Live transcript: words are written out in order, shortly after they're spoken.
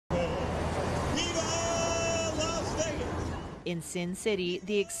In Sin City,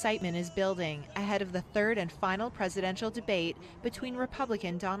 the excitement is building ahead of the third and final presidential debate between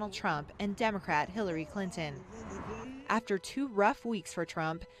Republican Donald Trump and Democrat Hillary Clinton. After 2 rough weeks for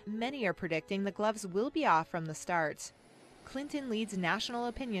Trump, many are predicting the gloves will be off from the start. Clinton leads national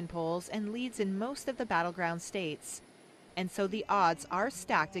opinion polls and leads in most of the battleground states. And so the odds are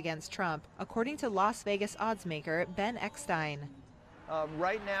stacked against Trump, according to Las Vegas oddsmaker Ben Eckstein.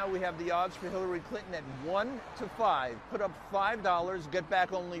 Right now we have the odds for Hillary Clinton at 1 to 5. Put up $5, get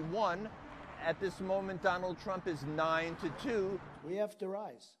back only 1. At this moment, Donald Trump is 9 to 2. We have to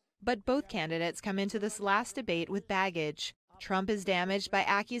rise. But both candidates come into this last debate with baggage. Trump is damaged by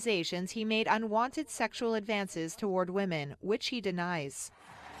accusations he made unwanted sexual advances toward women, which he denies.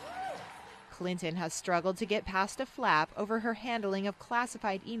 Clinton has struggled to get past a flap over her handling of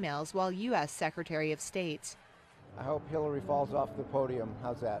classified emails while U.S. Secretary of State. I hope Hillary falls off the podium.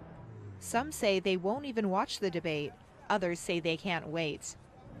 How's that? Some say they won't even watch the debate. Others say they can't wait.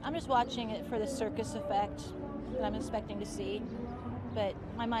 I'm just watching it for the circus effect that I'm expecting to see. But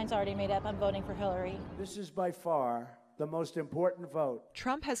my mind's already made up. I'm voting for Hillary. This is by far the most important vote.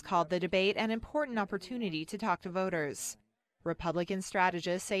 Trump has called the debate an important opportunity to talk to voters. Republican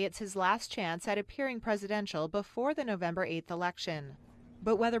strategists say it's his last chance at appearing presidential before the November 8th election.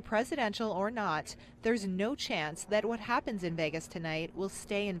 But whether presidential or not, there's no chance that what happens in Vegas tonight will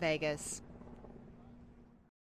stay in Vegas.